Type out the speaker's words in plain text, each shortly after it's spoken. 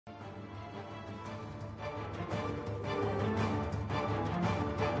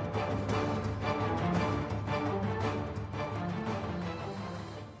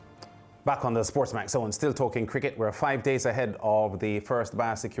Back on the SportsMax zone, still talking cricket. We're 5 days ahead of the first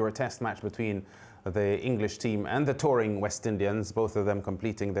biosecure test match between the English team and the touring West Indians, both of them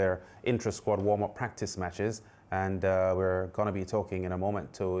completing their intra-squad warm-up practice matches. And we're going to be talking in a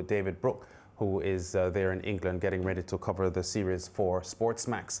moment to David Brooke, who is there in England getting ready to cover the series for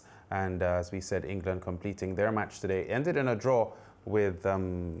SportsMax. And as we said, England completing their match today ended in a draw with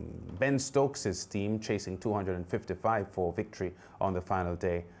Ben Stokes' team chasing 255 for victory on the final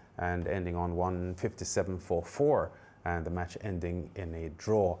day, and ending on 157 for 4, and the match ending in a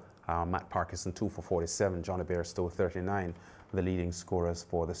draw. Matt Parkinson 2 for 47, Johnny Bairstow 39, the leading scorers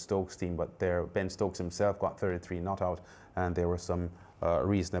for the Stokes team. But there, Ben Stokes himself got 33 not out, and there were some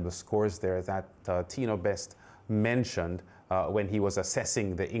reasonable scores there that Tino Best mentioned when he was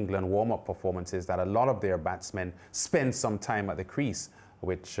assessing the England warm-up performances, that a lot of their batsmen spent some time at the crease,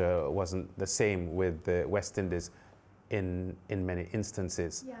 which wasn't the same with the West Indies in many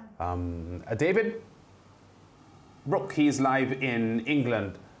instances. Yeah. David Brooke, he's live in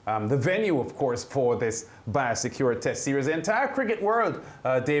England. The venue, of course, for this biosecure test series. The entire cricket world,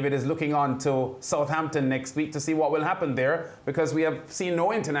 David, is looking on to Southampton next week to see what will happen there, because we have seen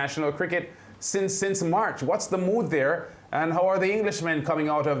no international cricket since March. What's the mood there, and how are the Englishmen coming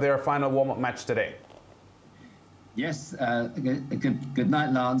out of their final warm-up match today? Yes, good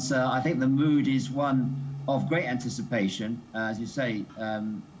night, Lance. I think the mood is one of great anticipation. As you say,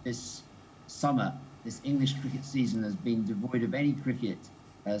 this summer, this English cricket season has been devoid of any cricket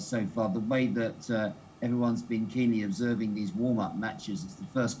so far. The way that everyone's been keenly observing these warm-up matches, it's the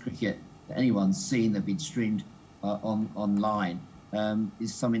first cricket that anyone's seen that been streamed online,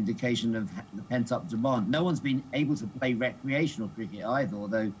 is some indication of the pent-up demand. No one's been able to play recreational cricket either,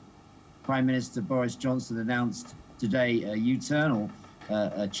 although Prime Minister Boris Johnson announced today a U-turn,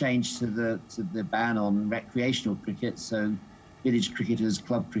 a change to the ban on recreational cricket. So village cricketers,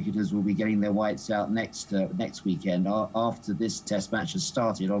 club cricketers will be getting their whites out next weekend after this test match has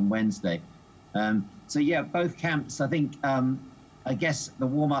started on Wednesday. So yeah, both camps, I think, I guess the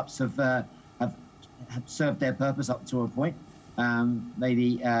warm-ups have served their purpose up to a point.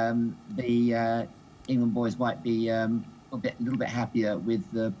 Maybe the England boys might be a little bit happier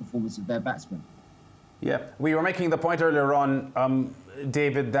with the performance of their batsmen. Yeah, we were making the point earlier on,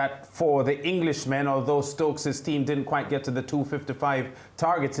 David, that for the Englishmen, although Stokes' team didn't quite get to the 255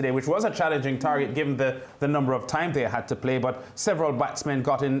 target today, which was a challenging target given the number of time they had to play, but several batsmen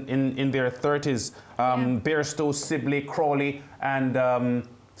got in their 30s. Bairstow, Sibley, Crawley, and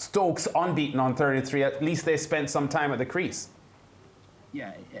Stokes unbeaten on 33. At least they spent some time at the crease.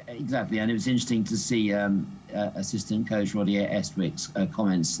 Yeah, exactly. And it was interesting to see assistant coach Roddy Estwick's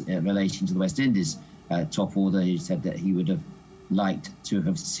comments relating to the West Indies top order. He said that he would have liked to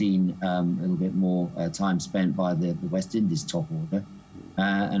have seen a little bit more time spent by the West Indies top order.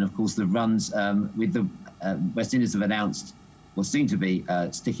 And of course, the runs with the West Indies have announced, or seem to be,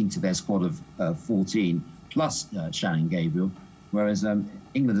 sticking to their squad of 14 plus Shannon Gabriel, whereas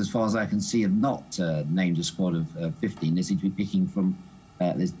England, as far as I can see, have not named a squad of 15. They seem to be picking from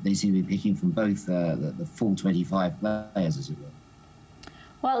both the full 25 players, as it were.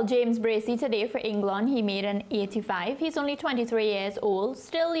 Well, James Bracey today for England, he made an 85. He's only 23 years old,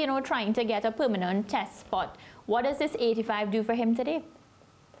 still, you know, trying to get a permanent test spot. What does this 85 do for him today?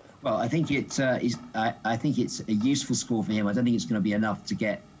 Well, I think it's a useful score for him. I don't think it's going to be enough to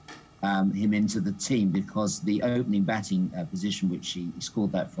get him into the team, because the opening batting position, which he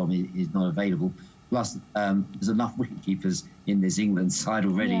scored that from, is not available. Plus, there's enough wicketkeepers in this England side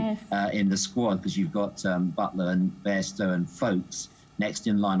already. Yes. In the squad, because you've got Butler and Bairstow and Folkes next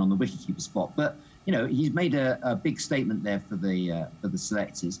in line on the wicketkeeper spot. But you know, he's made a big statement there for the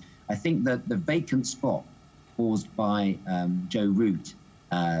selectors. I think that the vacant spot caused by Joe Root,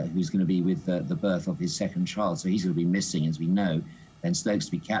 who's going to be with the birth of his second child, so he's going to be missing, as we know, and Stokes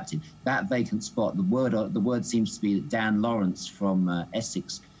to be captain. That vacant spot, the word seems to be that Dan Lawrence from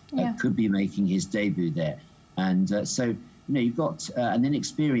Essex could be making his debut there. And so, you know, you've got an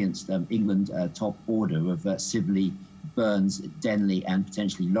inexperienced England top order of Sibley, Burns, Denley, and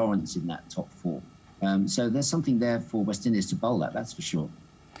potentially Lawrence in that top four. So there's something there for West Indies to bowl at, that's for sure.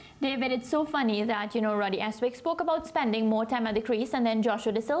 David, it's so funny that, you know, Roddy Estwick spoke about spending more time at the crease, and then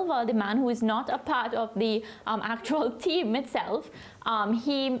Joshua De Silva, the man who is not a part of the actual team itself,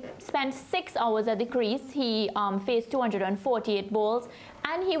 he spent 6 hours at the crease. He faced 248 balls,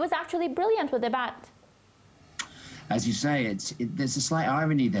 and he was actually brilliant with the bat. As you say, there's a slight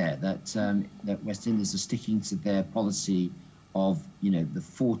irony there that West Indies are sticking to their policy of, you know, the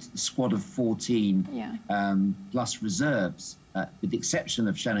squad of 14 plus reserves. With the exception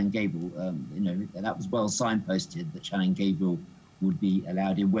of Shannon Gabriel, you know, that was well signposted that Shannon Gabriel would be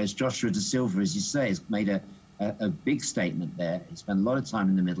allowed in. Whereas Joshua Da Silva, as you say, has made a big statement there. He spent a lot of time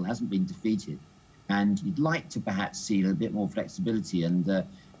in the middle, hasn't been defeated. And you'd like to perhaps see a bit more flexibility. And,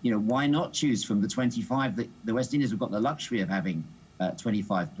 you know, why not choose from the 25 that the West Indies have got the luxury of having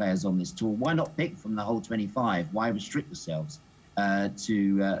 25 players on this tour? Why not pick from the whole 25? Why restrict yourselves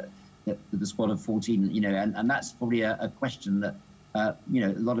to the squad of 14? You know, and that's probably a question that, you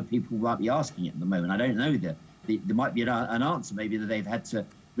know, a lot of people might be asking at the moment. I don't know. There might be an answer, maybe, that they've had to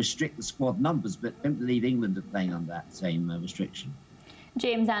restrict the squad numbers, but don't believe England are playing on that same restriction.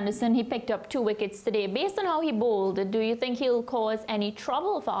 James Anderson, he picked up 2 wickets today. Based on how he bowled, do you think he'll cause any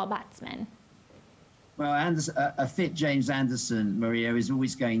trouble for our batsmen? Well, a fit James Anderson, Maria, is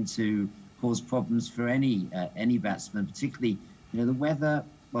always going to cause problems for any batsman, particularly, you know, the weather.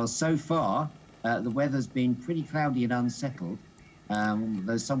 Well, so far, the weather's been pretty cloudy and unsettled,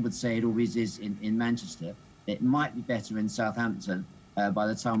 though some would say it always is in Manchester. It might be better in Southampton by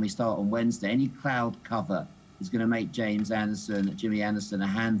the time we start on Wednesday. Any cloud cover is going to make Jimmy Anderson, a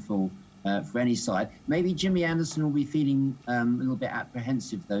handful for any side. Maybe Jimmy Anderson will be feeling a little bit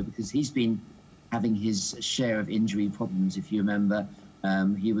apprehensive, though, because he's been having his share of injury problems. If you remember,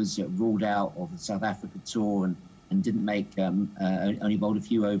 he was ruled out of the South Africa tour and didn't make, only bowled a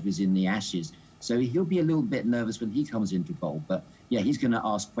few overs in the Ashes. So he'll be a little bit nervous when he comes into bowl. But yeah, he's going to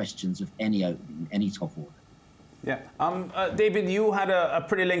ask questions of any opening, any top order. Yeah. David, you had a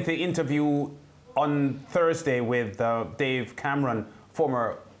pretty lengthy interview on Thursday with Dave Cameron,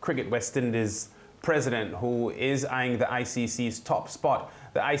 former Cricket West Indies president, who is eyeing the ICC's top spot.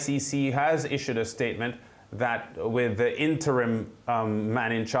 The ICC has issued a statement that with the interim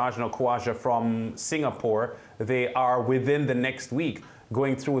man in charge, Khawaja from Singapore, they are within the next week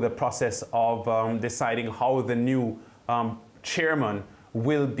going through the process of deciding how the new chairman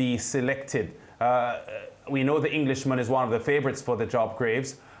will be selected. We know the Englishman is one of the favourites for the job,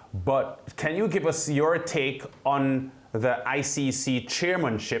 Graves, but can you give us your take on the ICC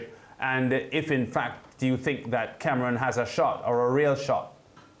chairmanship, and if in fact do you think that Cameron has a shot or a real shot?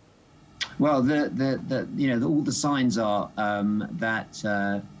 Well, all the signs are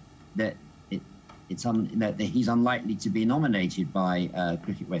that he's unlikely to be nominated by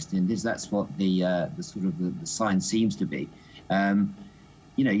Cricket West Indies. That's what the sign seems to be.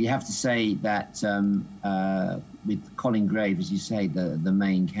 You know, you have to say that with Colin Grave, as you say, the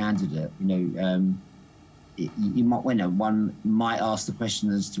main candidate, you know, one might ask the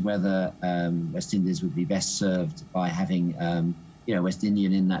question as to whether West Indies would be best served by having you know, West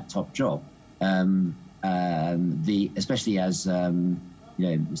Indian in that top job. Especially as you know,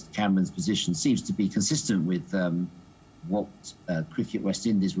 Mr. Cameron's position seems to be consistent with what Cricket West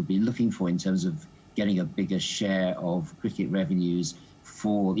Indies would be looking for in terms of getting a bigger share of cricket revenues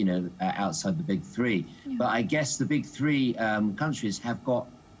for, you know, outside the big three. Yeah. But I guess the big three countries have got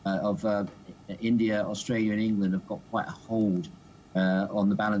India, Australia and England have got quite a hold on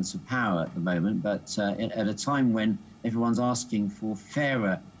the balance of power at the moment. But at a time when everyone's asking for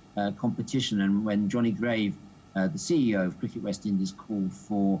fairer competition, and when Johnny Grave, the CEO of Cricket West Indies, called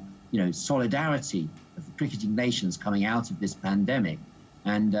for, you know, solidarity of the cricketing nations coming out of this pandemic,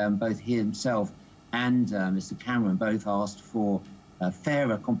 and both he himself and Mr. Cameron both asked for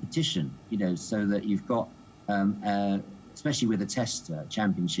fairer competition, you know, so that you've got, especially with the Test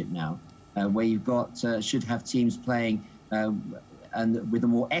Championship now, where you've got should have teams playing and with a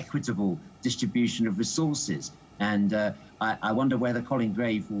more equitable distribution of resources. And I wonder whether Colin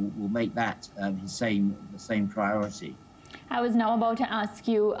Grave will make that the same priority. I was now about to ask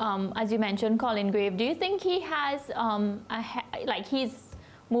you, as you mentioned, Colin Grave, do you think he has, like he's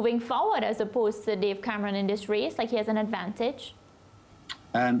moving forward as opposed to Dave Cameron in this race, like he has an advantage?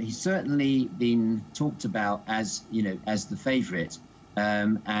 He's certainly been talked about as, you know, as the favourite,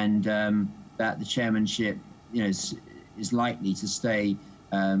 and that the chairmanship, you know, is likely to stay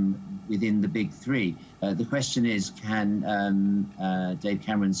within the big three. The question is, can Dave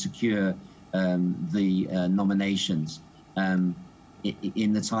Cameron secure the nominations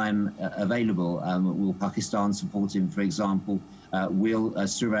in the time available? Will Pakistan support him, for example? Will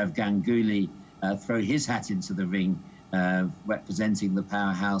Sourav Ganguly throw his hat into the ring, representing the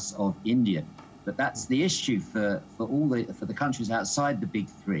powerhouse of India? But that's the issue for the countries outside the big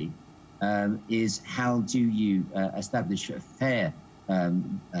three, is how do you establish a fair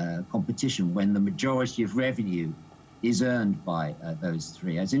competition when the majority of revenue is earned by those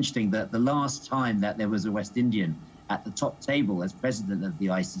three? It's interesting that the last time that there was a West Indian at the top table as president of the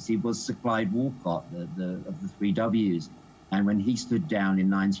ICC was Sir Clyde Walcott, of the three Ws. And when he stood down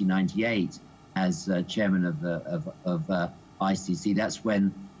in 1998 as chairman of ICC, that's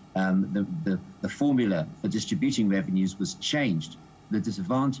when the formula for distributing revenues was changed to the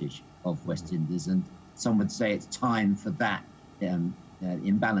disadvantage of West Indies, and some would say it's time for that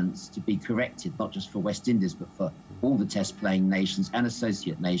imbalance to be corrected, not just for West Indies, but for all the test-playing nations and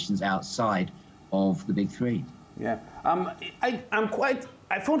associate nations outside of the Big Three. Yeah,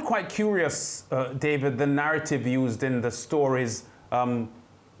 I found quite curious, David, the narrative used in the stories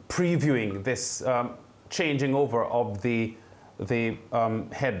previewing this changing over of the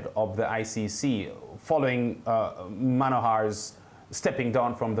head of the ICC following Manohar's stepping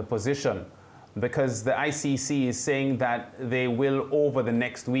down from the position, because the ICC is saying that they will over the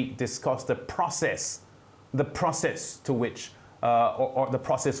next week discuss the process to which or the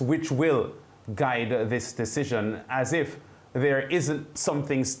process which will guide this decision, as if there isn't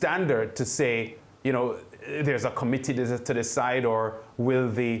something standard to say, you know, there's a committee to decide, or will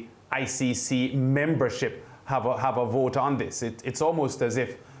the ICC membership have a vote on this. It's almost as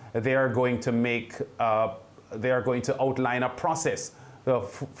if they are going to make they are going to outline a process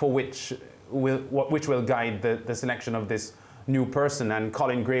for which will guide the selection of this new person. And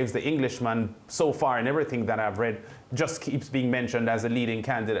Colin Graves, the Englishman, so far in everything that I've read, just keeps being mentioned as a leading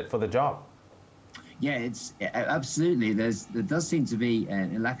candidate for the job. Yeah, it's absolutely. There does seem to be a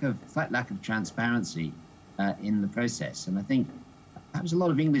slight lack of transparency in the process, and I think perhaps a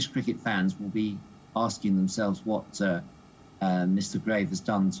lot of English cricket fans will be asking themselves what Mr. Grave has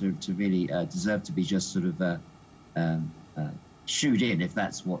done to really deserve to be just sort of shooed in, if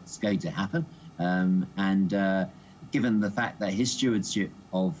that's what's going to happen. Given the fact that his stewardship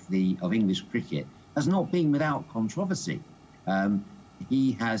of English cricket has not been without controversy.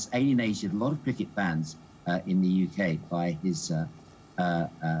 He has alienated a lot of cricket fans in the UK by his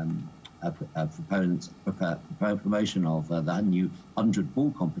promotion of the new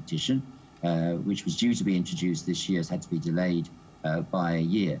 100-ball competition, which was due to be introduced this year, has had to be delayed by a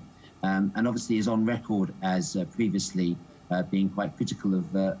year. And obviously is on record as previously being quite critical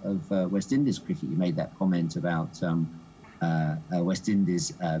of West Indies cricket. You made that comment about West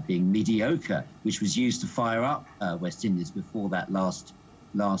Indies being mediocre, which was used to fire up West Indies before that last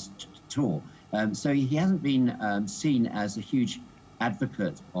tour. So he hasn't been seen as a huge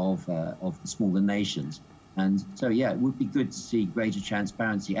advocate of the smaller nations. And so, yeah, it would be good to see greater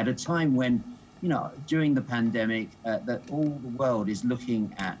transparency at a time when, you know, during the pandemic, that all the world is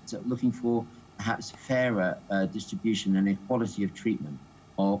looking for perhaps fairer distribution and equality of treatment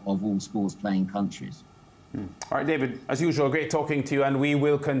of all sports-playing countries. All right, David, as usual, great talking to you, and we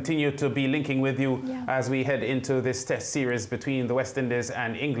will continue to be linking with you as we head into this test series between the West Indies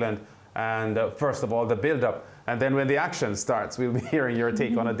and England. And first of all, the build-up, and then when the action starts, we'll be hearing your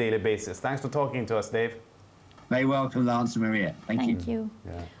take on a daily basis. Thanks for talking to us, Dave. Very welcome, Lance and Maria. Thank you.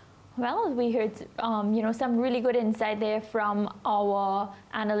 Yeah. Well, we heard you know, some really good insight there from our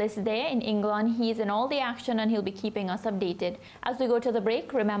analyst there in England. He's in all the action and he'll be keeping us updated. As we go to the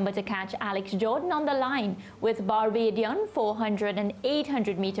break, remember to catch Alex Jordan on the line with Barbadian 400 and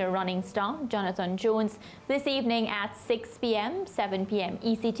 800 meter running star Jonathan Jones this evening at 6 p.m., 7 p.m.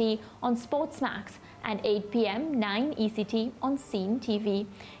 ECT on SportsMax, and 8 p.m., 9 ECT on Scene TV.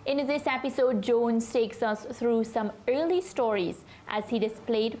 In this episode, Jones takes us through some early stories as he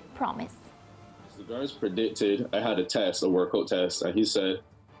displayed promise. The guys predicted I had a workout test, and he said,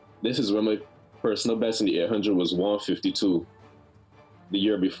 this is when my personal best in the 800 was 152 the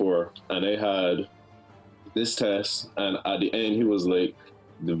year before. And I had this test, and at the end, he was like,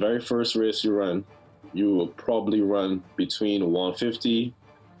 the very first race you run, you will probably run between 150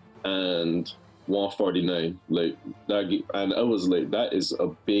 and 149, like that, and I was like, that is a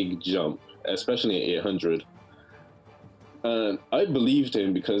big jump, especially in 800. And I believed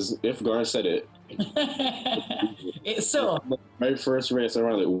him, because if Gar said it, it's so. My first race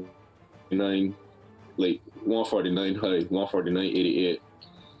around like 149 high, 149.88,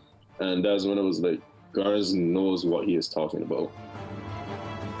 and that's when I was like, Garz knows what he is talking about.